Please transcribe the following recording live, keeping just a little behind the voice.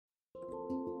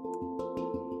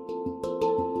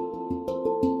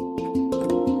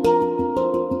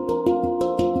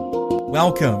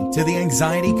Welcome to the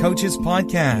Anxiety Coaches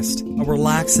Podcast, a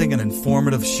relaxing and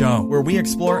informative show where we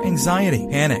explore anxiety,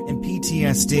 panic, and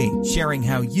PTSD, sharing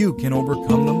how you can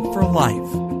overcome them for life.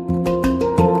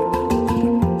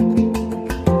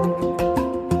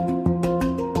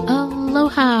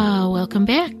 Aloha! Welcome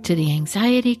back to the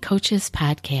Anxiety Coaches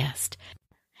Podcast.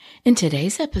 In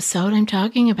today's episode, I'm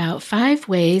talking about 5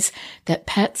 ways that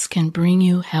pets can bring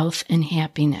you health and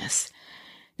happiness.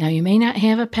 Now, you may not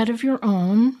have a pet of your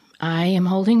own. I am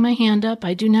holding my hand up.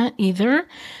 I do not either.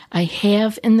 I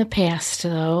have in the past,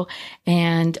 though,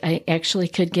 and I actually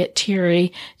could get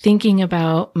teary thinking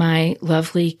about my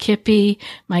lovely Kippy,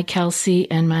 my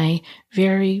Kelsey, and my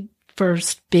very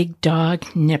first big dog,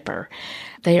 Nipper.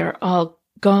 They are all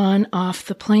gone off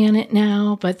the planet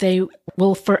now, but they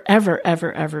will forever,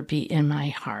 ever be in my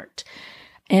heart.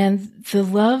 And the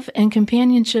love and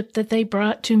companionship that they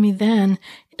brought to me then,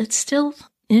 it's still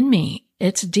in me.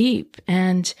 It's deep.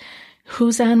 And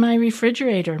who's on my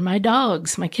refrigerator? My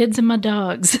dogs, my kids and my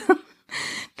dogs,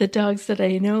 the dogs that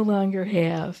I no longer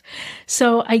have.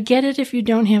 So I get it if you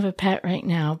don't have a pet right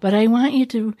now, but I want you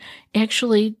to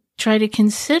actually try to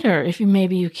consider if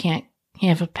maybe you can't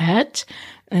have a pet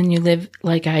and you live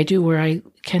like I do where I'm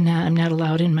not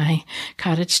allowed in my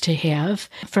cottage to have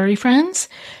furry friends.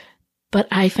 But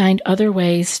I find other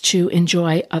ways to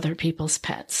enjoy other people's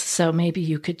pets. So maybe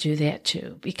you could do that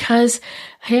too. Because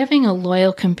having a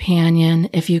loyal companion,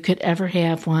 if you could ever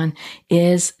have one,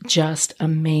 is just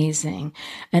amazing.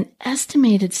 An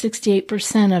estimated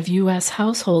 68% of U.S.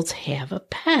 households have a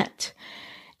pet.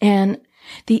 And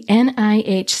the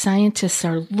NIH scientists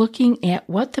are looking at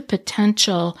what the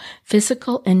potential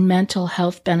physical and mental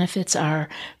health benefits are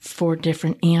for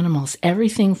different animals.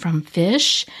 Everything from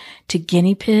fish to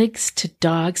guinea pigs to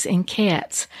dogs and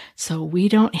cats. So we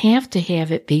don't have to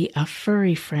have it be a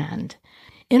furry friend.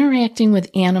 Interacting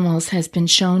with animals has been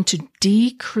shown to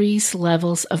decrease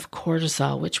levels of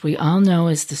cortisol, which we all know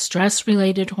is the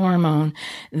stress-related hormone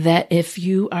that if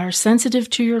you are sensitive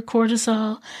to your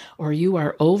cortisol or you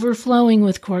are overflowing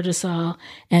with cortisol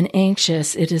and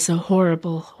anxious, it is a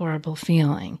horrible, horrible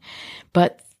feeling.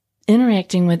 But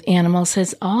interacting with animals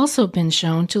has also been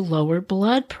shown to lower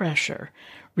blood pressure,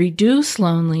 reduce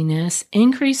loneliness,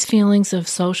 increase feelings of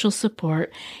social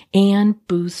support, and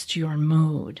boost your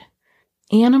mood.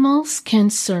 Animals can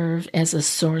serve as a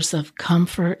source of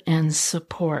comfort and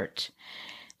support.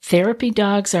 Therapy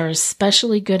dogs are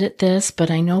especially good at this,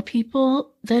 but I know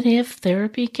people that have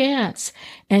therapy cats.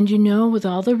 And with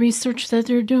all the research that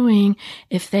they're doing,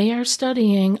 if they are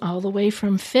studying all the way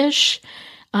from fish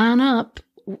on up,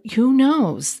 who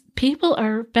knows? People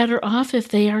are better off if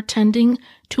they are tending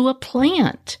to a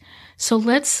plant. So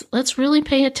let's really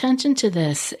pay attention to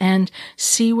this and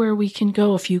see where we can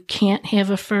go. If you can't have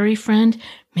a furry friend,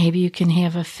 maybe you can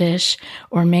have a fish,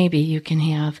 or maybe you can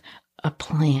have a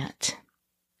plant.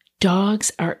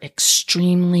 Dogs are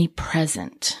extremely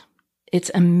present. It's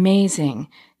amazing.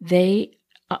 They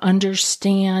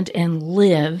understand and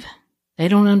live. They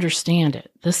don't understand it.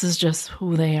 This is just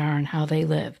who they are and how they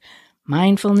live.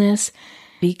 Mindfulness,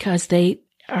 because they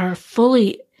are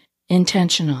fully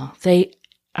intentional. They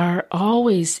are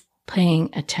always paying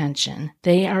attention.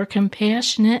 They are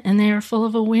compassionate and they are full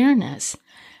of awareness.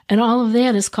 And all of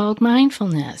that is called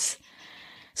mindfulness.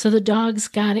 So the dog's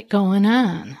got it going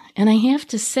on. And I have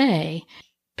to say,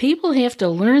 people have to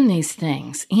learn these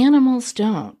things. Animals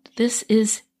don't. This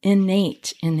is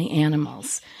innate in the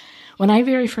animals. When I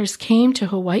very first came to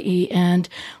Hawaii and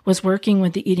was working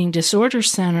with the Eating Disorder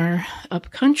Center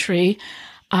up country,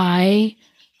 I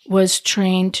was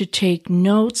trained to take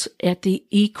notes at the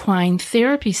equine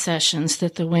therapy sessions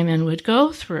that the women would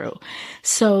go through.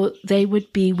 So they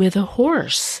would be with a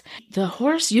horse. The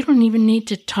horse, you don't even need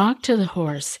to talk to the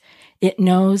horse. It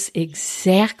knows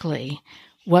exactly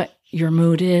what your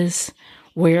mood is,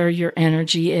 where your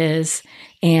energy is,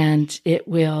 and it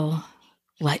will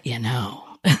let you know.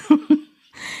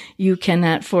 You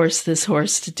cannot force this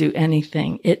horse to do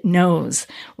anything. It knows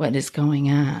what is going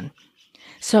on.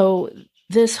 So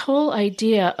this whole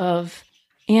idea of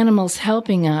animals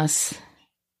helping us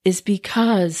is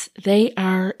because they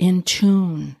are in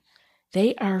tune.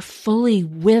 They are fully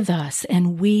with us,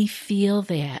 and we feel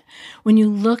that. When you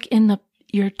look in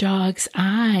your dog's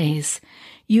eyes,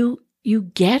 you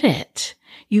get it.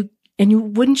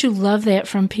 Wouldn't you love that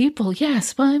from people?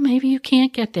 Yes, well, maybe you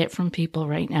can't get that from people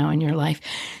right now in your life.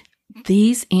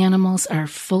 These animals are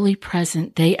fully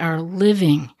present. They are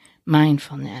living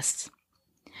mindfulness.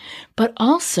 But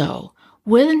also,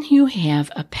 when you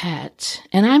have a pet,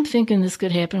 and I'm thinking this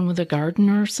could happen with a garden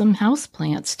or some house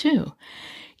plants too,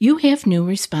 you have new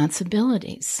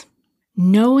responsibilities.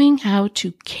 knowing how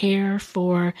to care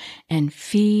for and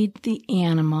feed the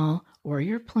animal or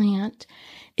your plant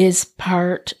is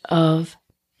part of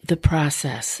the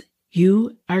process.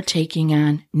 You are taking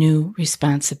on new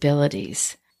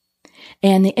responsibilities.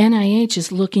 And the NIH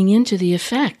is looking into the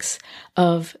effects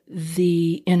of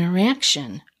the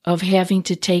interaction of having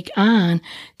to take on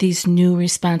these new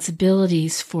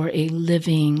responsibilities for a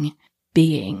living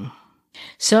being.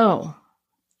 So,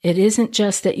 it isn't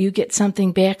just that you get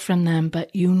something back from them,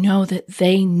 but you know that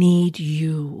they need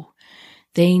you.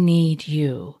 They need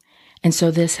you. And so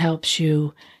this helps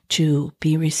you to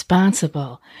be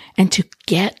responsible and to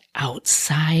get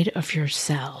outside of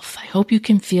yourself. I hope you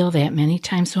can feel that. Many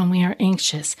times when we are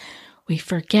anxious, we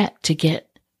forget to get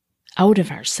out of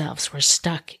ourselves. We're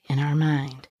stuck in our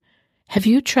mind. Have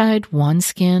you tried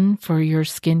OneSkin for your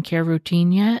skincare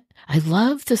routine yet? I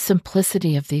love the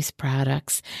simplicity of these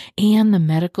products and the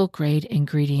medical grade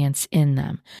ingredients in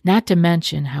them, not to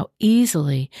mention how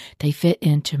easily they fit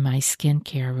into my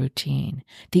skincare routine.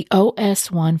 The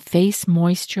OS1 Face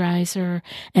Moisturizer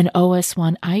and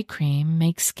OS1 Eye Cream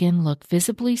make skin look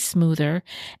visibly smoother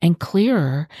and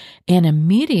clearer and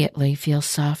immediately feel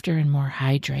softer and more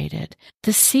hydrated.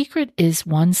 The secret is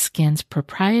OneSkin's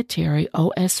proprietary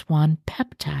OS1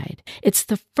 peptide. It's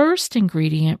the first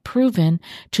ingredient proven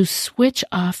to switch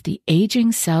off the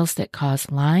aging cells that cause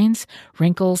lines,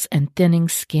 wrinkles, and thinning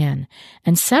skin,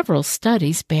 and several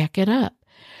studies back it up.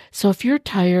 So if you're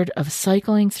tired of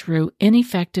cycling through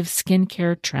ineffective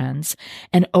skincare trends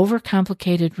and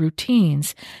overcomplicated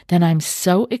routines, then I'm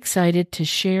so excited to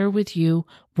share with you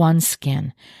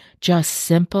OneSkin. Just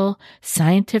simple,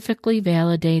 scientifically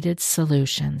validated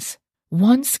solutions.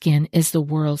 OneSkin is the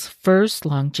world's first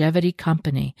longevity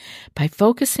company. By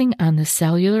focusing on the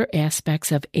cellular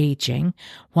aspects of aging,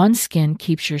 OneSkin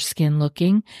keeps your skin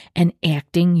looking and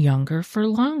acting younger for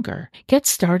longer. Get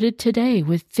started today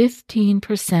with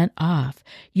 15% off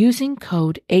using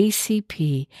code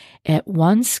ACP at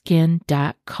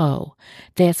oneskin.co.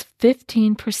 That's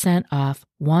 15% off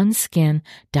oneskin.co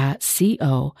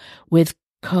with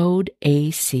code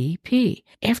ACP.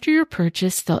 After your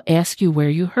purchase, they'll ask you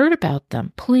where you heard about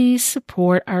them. Please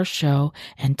support our show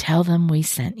and tell them we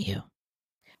sent you.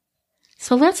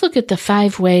 So let's look at the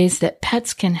 5 ways that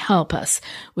pets can help us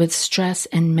with stress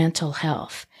and mental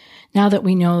health. Now that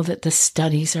we know that the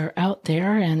studies are out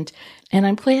there, and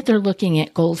I'm glad they're looking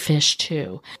at goldfish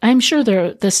too. I'm sure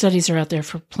the studies are out there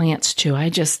for plants too.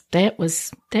 That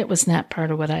was not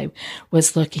part of what I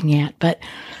was looking at. But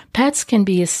pets can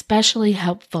be especially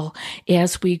helpful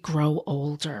as we grow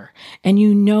older. And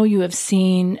you have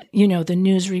seen, the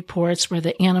news reports where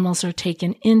the animals are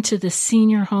taken into the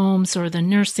senior homes or the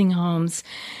nursing homes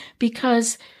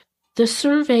because the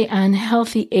survey on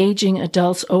healthy aging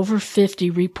adults over 50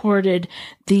 reported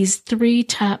these 3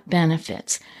 top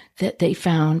benefits that they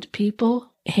found.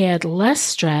 People had less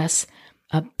stress,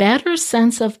 a better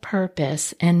sense of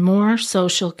purpose, and more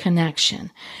social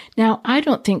connection. Now, I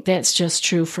don't think that's just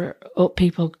true for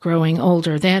people growing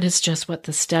older. That is just what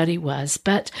the study was.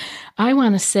 But I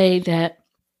want to say that,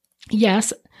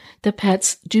 yes, the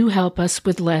pets do help us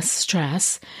with less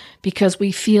stress because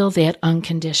we feel that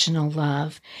unconditional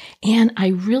love. And I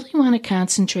really want to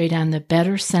concentrate on the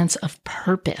better sense of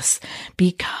purpose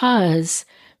because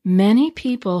many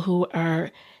people who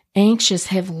are anxious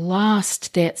have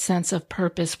lost that sense of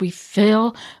purpose. We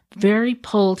feel very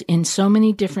pulled in so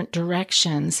many different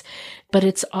directions, but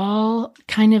it's all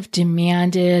kind of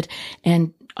demanded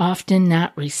and often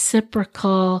not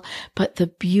reciprocal. But the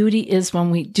beauty is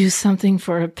when we do something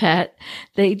for a pet,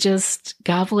 they just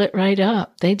gobble it right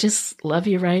up. They just love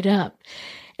you right up.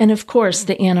 And of course,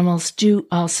 the animals do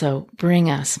also bring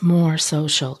us more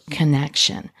social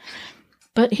connection.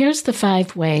 But here's the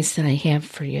 5 ways that I have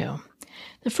for you.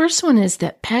 The first one is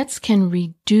that pets can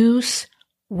reduce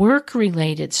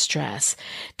work-related stress.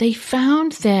 They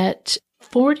found that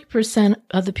 40%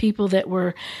 of the people that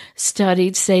were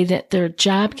studied say that their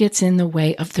job gets in the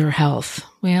way of their health.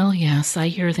 Well, yes, I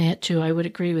hear that too. I would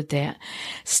agree with that.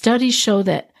 Studies show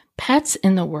that pets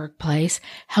in the workplace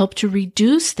help to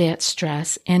reduce that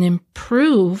stress and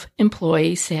improve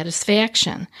employee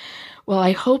satisfaction. Well,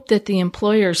 I hope that the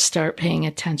employers start paying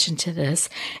attention to this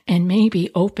and maybe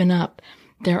open up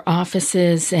their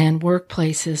offices and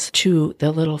workplaces to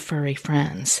the little furry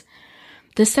friends.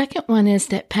 The second one is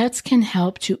that pets can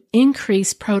help to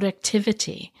increase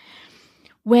productivity.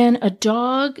 When a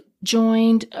dog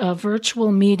joined a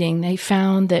virtual meeting, they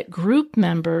found that group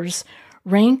members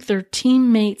rank their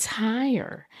teammates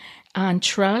higher on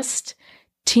trust,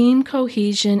 team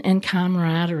cohesion, and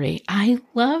camaraderie. I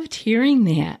loved hearing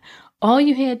that. All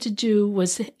you had to do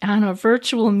was on a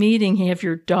virtual meeting, have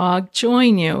your dog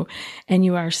join you, and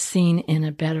you are seen in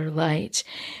a better light.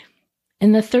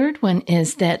 And the third one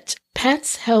is that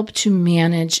pets help to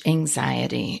manage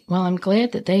anxiety. Well, I'm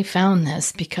glad that they found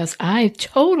this because I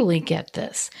totally get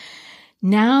this.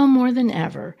 Now more than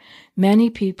ever, many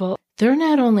people, they're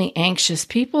not only anxious,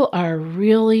 people are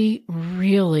really,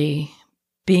 really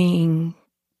being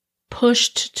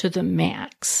pushed to the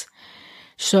max.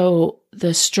 So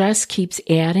the stress keeps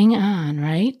adding on,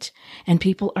 right? And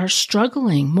people are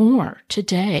struggling more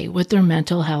today with their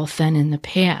mental health than in the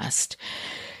past.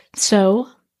 So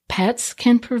pets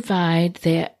can provide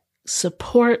that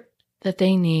support that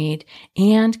they need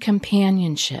and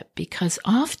companionship, because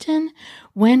often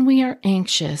when we are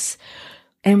anxious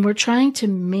and we're trying to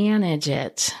manage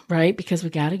it, right? Because we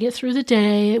got to get through the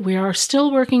day. We are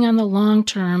still working on the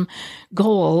long-term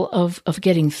goal of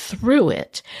getting through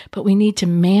it, but we need to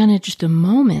manage the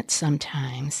moment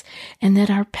sometimes, and that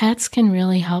our pets can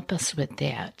really help us with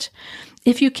that.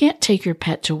 If you can't take your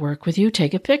pet to work with you,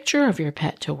 take a picture of your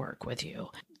pet to work with you.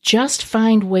 Just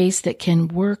find ways that can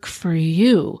work for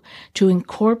you to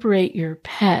incorporate your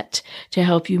pet to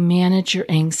help you manage your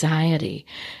anxiety.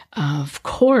 Of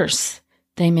course,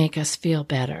 they make us feel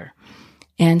better.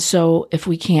 And so if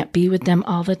we can't be with them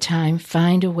all the time,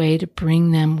 find a way to bring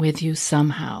them with you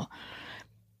somehow.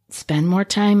 Spend more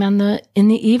time in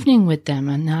the evening with them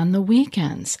and on the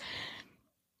weekends.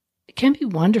 It can be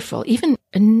wonderful. Even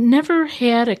I never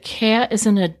had a cat as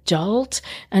an adult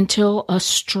until a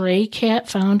stray cat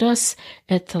found us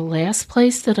at the last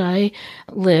place that I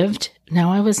lived.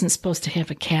 Now, I wasn't supposed to have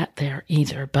a cat there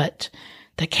either, but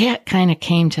the cat kind of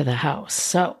came to the house.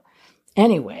 So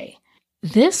anyway,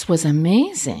 this was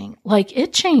amazing. Like,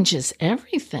 it changes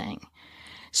everything.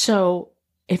 So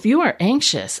if you are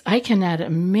anxious, I cannot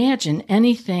imagine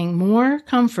anything more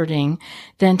comforting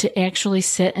than to actually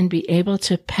sit and be able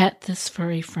to pet this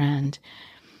furry friend.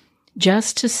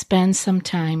 Just to spend some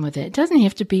time with it. It doesn't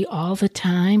have to be all the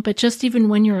time, but just even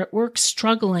when you're at work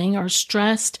struggling or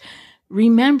stressed,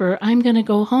 remember, I'm going to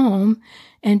go home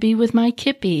and be with my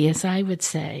Kippy, as I would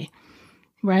say,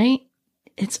 right?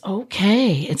 It's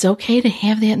okay. It's okay to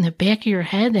have that in the back of your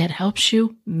head. That helps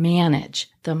you manage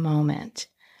the moment.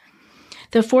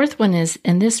 The fourth one is,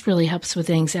 and this really helps with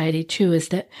anxiety too, is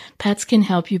that pets can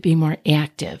help you be more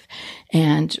active.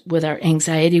 And with our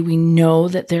anxiety, we know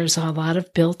that there's a lot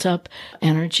of built up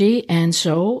energy. And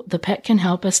so the pet can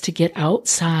help us to get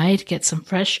outside, get some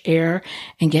fresh air,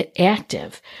 and get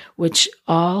active, which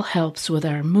all helps with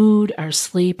our mood, our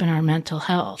sleep, and our mental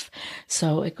health.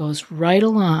 So it goes right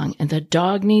along, and the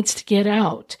dog needs to get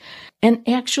out. And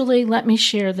actually, let me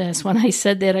share this. When I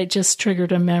said that, I just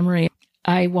triggered a memory.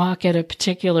 I walk at a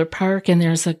particular park, and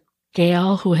there's a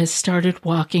gal who has started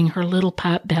walking her little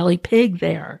pot-belly pig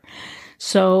there.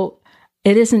 So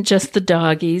it isn't just the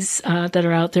doggies that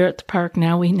are out there at the park.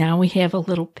 Now we have a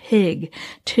little pig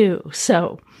too.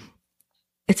 So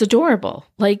it's adorable.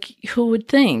 Like, who would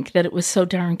think that it was so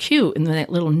darn cute, and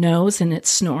that little nose and it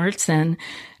snorts and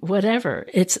whatever.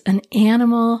 It's an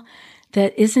animal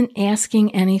that isn't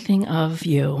asking anything of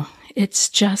you. It's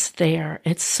just there.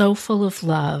 It's so full of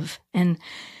love. And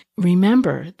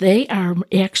remember, they are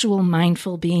actual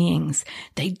mindful beings.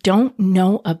 They don't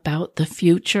know about the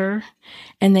future,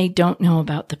 and they don't know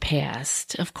about the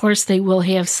past. Of course, they will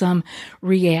have some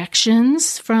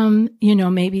reactions from,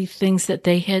 maybe things that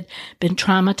they had been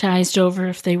traumatized over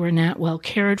if they were not well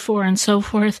cared for and so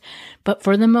forth. But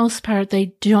for the most part,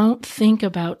 they don't think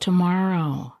about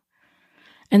tomorrow.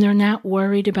 And they're not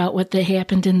worried about what they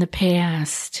happened in the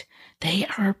past. They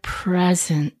are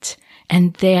present,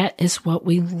 and that is what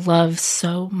we love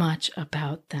so much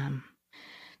about them.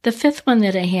 The fifth one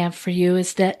that I have for you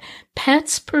is that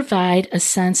pets provide a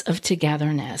sense of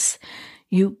togetherness.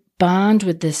 You bond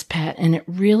with this pet, and it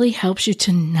really helps you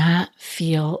to not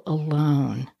feel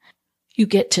alone. You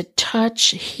get to touch,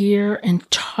 hear, and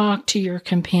talk to your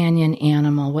companion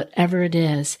animal, whatever it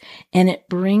is, and it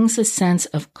brings a sense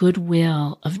of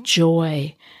goodwill, of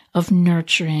joy, of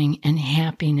nurturing and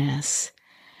happiness.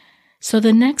 So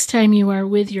the next time you are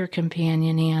with your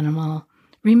companion animal,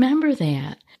 remember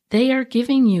that they are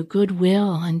giving you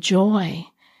goodwill and joy,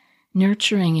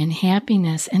 nurturing and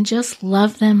happiness, and just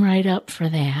love them right up for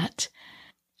that.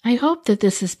 I hope that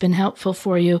this has been helpful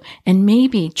for you and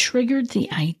maybe triggered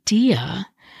the idea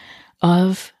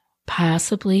of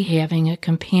possibly having a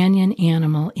companion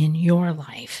animal in your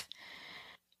life.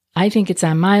 I think it's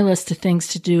on my list of things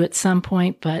to do at some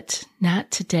point, but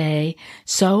not today.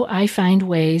 So I find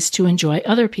ways to enjoy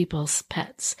other people's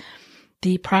pets.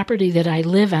 the property that I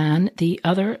live on, the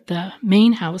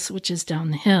main house, which is down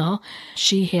the hill,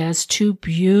 she has 2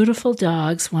 beautiful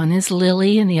dogs. One is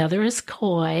Lily and the other is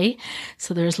Koi.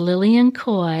 So there's Lily and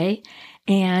Koi,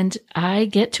 and I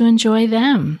get to enjoy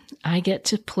them. I get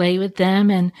to play with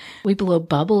them, and we blow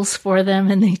bubbles for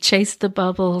them, and they chase the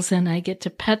bubbles, and I get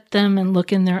to pet them and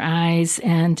look in their eyes.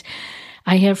 And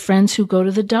I have friends who go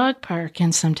to the dog park,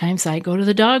 and sometimes I go to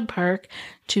the dog park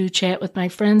to chat with my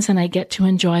friends, and I get to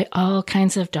enjoy all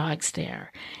kinds of dogs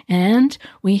there. And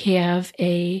we have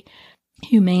a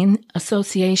humane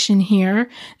association here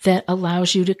that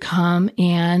allows you to come,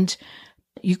 and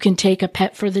you can take a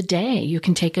pet for the day. You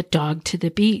can take a dog to the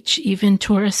beach. Even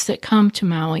tourists that come to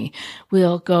Maui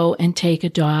will go and take a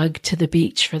dog to the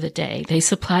beach for the day. They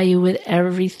supply you with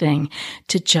everything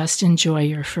to just enjoy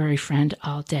your furry friend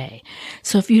all day.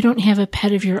 So if you don't have a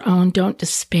pet of your own, don't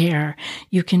despair.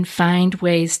 You can find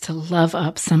ways to love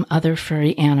up some other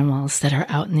furry animals that are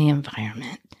out in the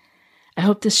environment. I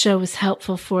hope this show was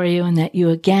helpful for you and that you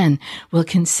again will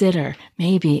consider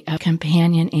maybe a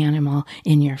companion animal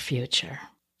in your future.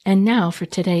 And now for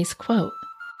today's quote.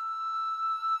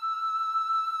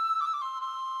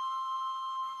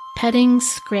 Petting,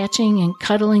 scratching, and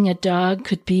cuddling a dog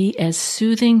could be as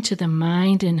soothing to the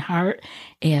mind and heart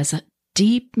as a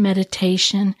deep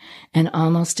meditation and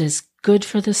almost as good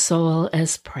for the soul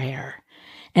as prayer.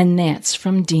 And that's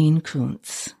from Dean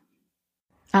Koontz.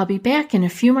 I'll be back in a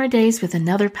few more days with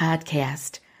another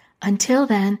podcast. Until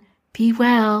then, be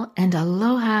well and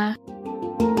aloha.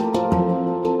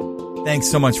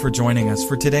 Thanks so much for joining us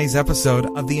for today's episode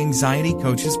of the Anxiety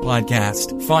Coaches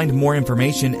Podcast. Find more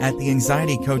information at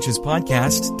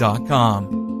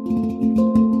theanxietycoachespodcast.com.